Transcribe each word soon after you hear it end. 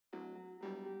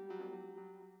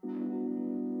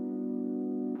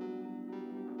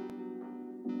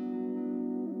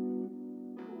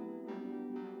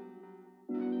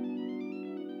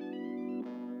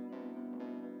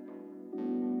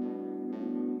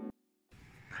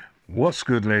What's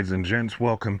good, ladies and gents?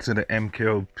 Welcome to the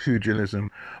MKO Pugilism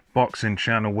Boxing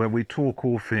channel where we talk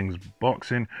all things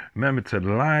boxing. Remember to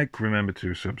like, remember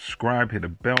to subscribe, hit the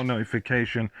bell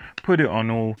notification, put it on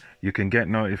all. You can get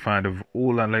notified of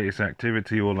all our latest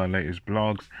activity, all our latest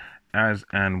blogs as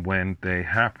and when they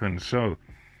happen. So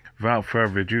without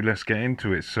further ado, let's get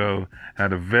into it. So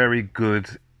had a very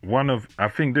good I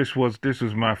think this was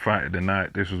my fight of the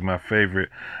night. This was my favorite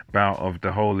bout of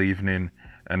the whole evening,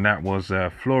 and that was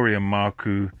Florian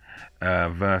Marku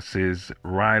versus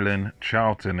Rylan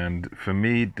Charlton. And for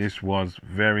me, this was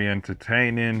very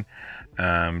entertaining.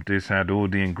 This had all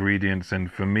the ingredients,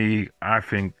 and for me, I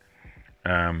think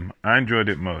I enjoyed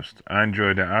it most. I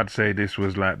enjoyed it. I'd say this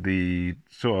was like the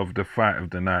sort of the fight of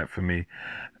the night for me.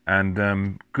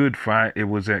 And good fight. It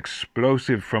was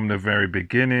explosive from the very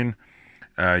beginning.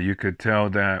 You could tell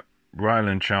that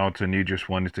Rylan Charlton, he just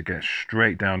wanted to get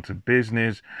straight down to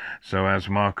business. So as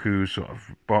Marku sort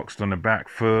of boxed on the back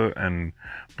foot and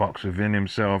boxed within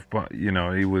himself, but you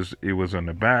know, he was on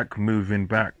the back, moving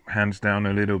back, hands down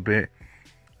a little bit,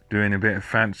 doing a bit of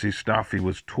fancy stuff. He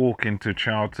was talking to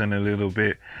Charlton a little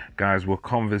bit. Guys were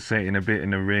conversating a bit in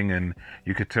the ring, and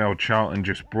you could tell Charlton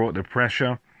just brought the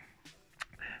pressure.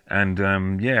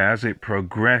 And yeah, as it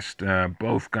progressed,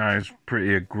 both guys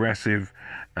pretty aggressive.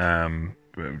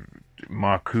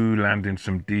 Marku landing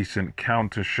some decent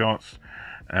counter shots,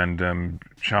 and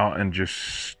Charlton just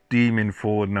steaming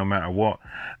forward no matter what.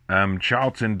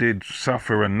 Charlton did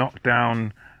suffer a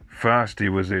knockdown first.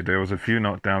 There was a few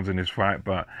knockdowns in his fight,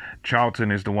 but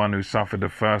Charlton is the one who suffered the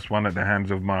first one at the hands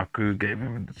of Marku. Gave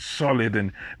him a solid,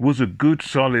 and it was a good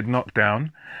solid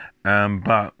knockdown.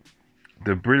 But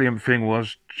the brilliant thing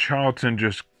was Charlton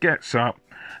just gets up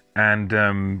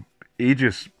and he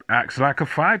just acts like a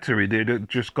fighter. He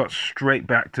just got straight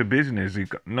back to business. He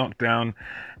got knocked down,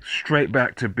 straight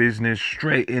back to business,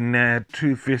 straight in there,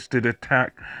 two-fisted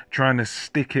attack, trying to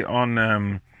stick it on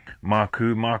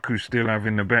Marku. Marku still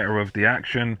having the better of the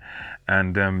action.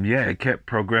 And yeah, it kept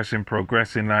progressing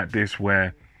like this,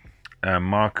 where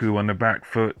Marku on the back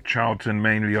foot, Charlton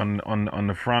mainly on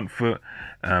the front foot.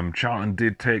 Charlton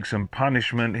did take some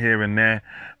punishment here and there,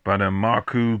 but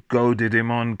Marku goaded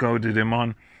him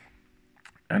on.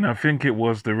 And I think it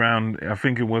was around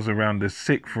the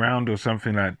sixth round or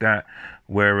something like that,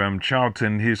 where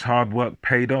Charlton, his hard work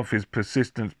paid off, his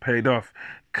persistence paid off.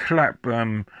 Clap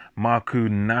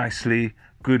Marku nicely,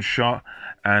 good shot,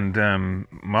 and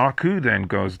Marku then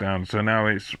goes down. So now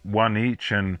it's one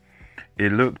each, and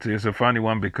it's a funny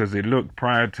one because it looked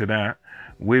prior to that,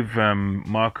 with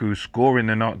Marku scoring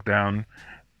the knockdown,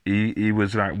 he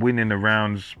was like winning the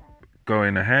rounds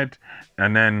going ahead,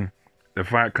 and then the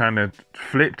fight kind of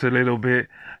flipped a little bit,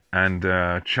 and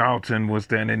Charlton was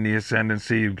then in the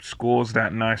ascendancy, scores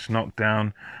that nice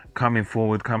knockdown, coming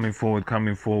forward. And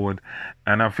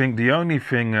I think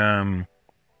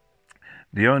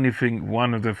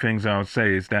one of the things I would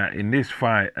say is that in this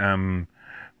fight,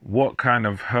 what kind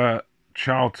of hurt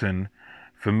Charlton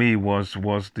for me was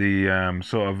the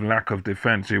sort of lack of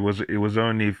defense. It was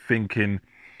only thinking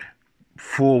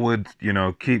forward, you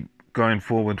know, keep going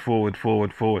forward.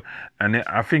 And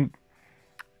I think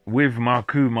with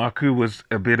Marku was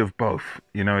a bit of both.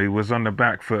 You know, he was on the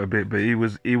back foot a bit, but he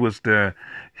was the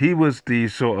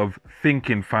sort of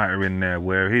thinking fighter in there,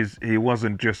 where he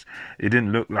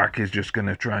didn't look like he's just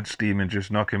gonna try and steam and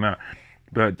just knock him out.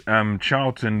 But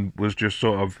Charlton was just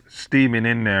sort of steaming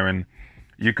in there, and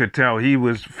you could tell he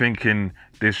was thinking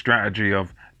this strategy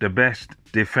of the best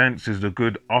defense is the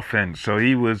good offense. So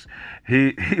he was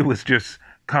just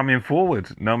coming forward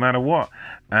no matter what.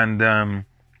 And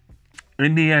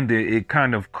in the end, it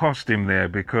kind of cost him there,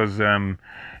 because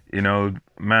you know,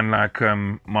 man like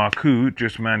Marku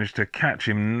just managed to catch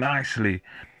him nicely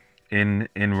in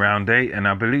round 8, and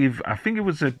I think it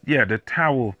was the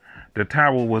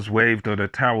towel was waved, or the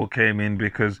towel came in,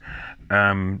 because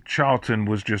Charlton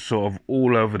was just sort of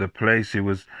all over the place. It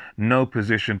was no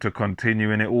position to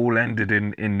continue, and it all ended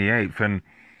in the 8th. And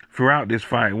throughout this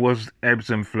fight, it was ebbs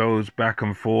and flows, back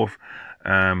and forth.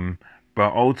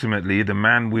 But ultimately, the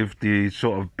man with the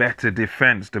sort of better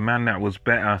defense, the man that was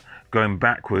better going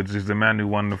backwards, is the man who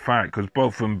won the fight, because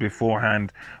both of them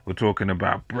beforehand were talking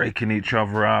about breaking each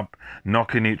other up,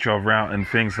 knocking each other out and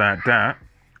things like that.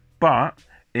 But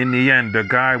in the end, the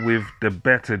guy with the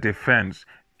better defense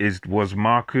was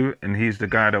Marku, and he's the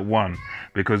guy that won,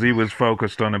 because he was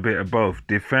focused on a bit of both,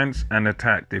 defense and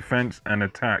attack.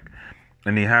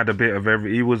 And he had a bit of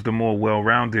he was the more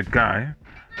well-rounded guy,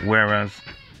 whereas,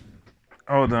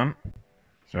 hold on,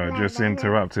 Sorry, just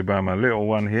interrupted by my little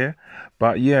one here.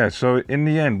 But yeah, so in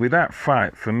the end, with that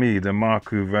fight, for me, the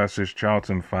Marku versus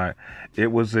Charlton fight,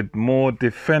 it was a more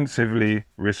defensively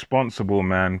responsible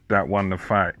man that won the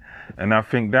fight. And I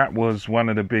think that was one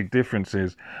of the big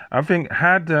differences. I think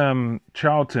had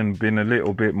Charlton been a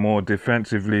little bit more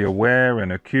defensively aware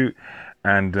and acute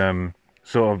and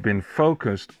sort of been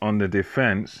focused on the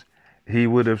defense, he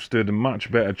would have stood a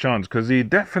much better chance, because he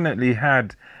definitely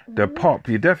had the pop,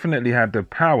 he definitely had the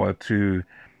power to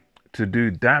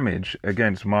do damage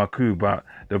against Marku. But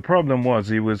the problem was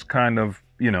he was kind of,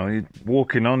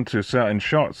 walking onto certain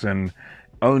shots and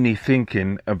only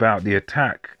thinking about the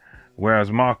attack, whereas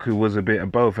Marku was a bit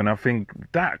of both. And I think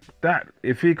that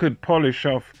if he could polish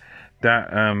off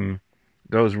that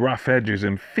those rough edges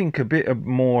and think a bit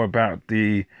more about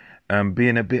the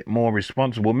being a bit more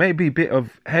responsible, maybe a bit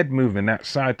of head movement, that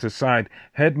side to side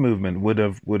head movement would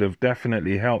have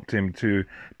definitely helped him to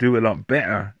do a lot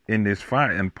better in this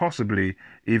fight and possibly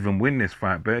even win this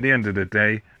fight. But at the end of the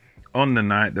day, on the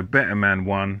night, the better man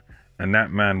won, and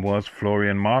that man was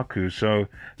Florian Marku. So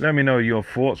let me know your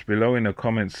thoughts below in the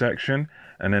comment section,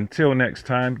 and until next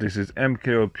time, this is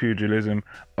MKO Pugilism,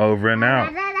 over and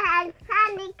out.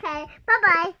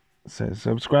 Bye-bye. So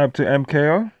subscribe to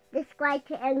MKO. Subscribe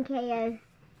to MKO.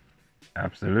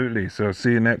 Absolutely. So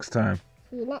see you next time.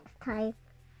 See you next time.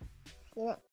 See you next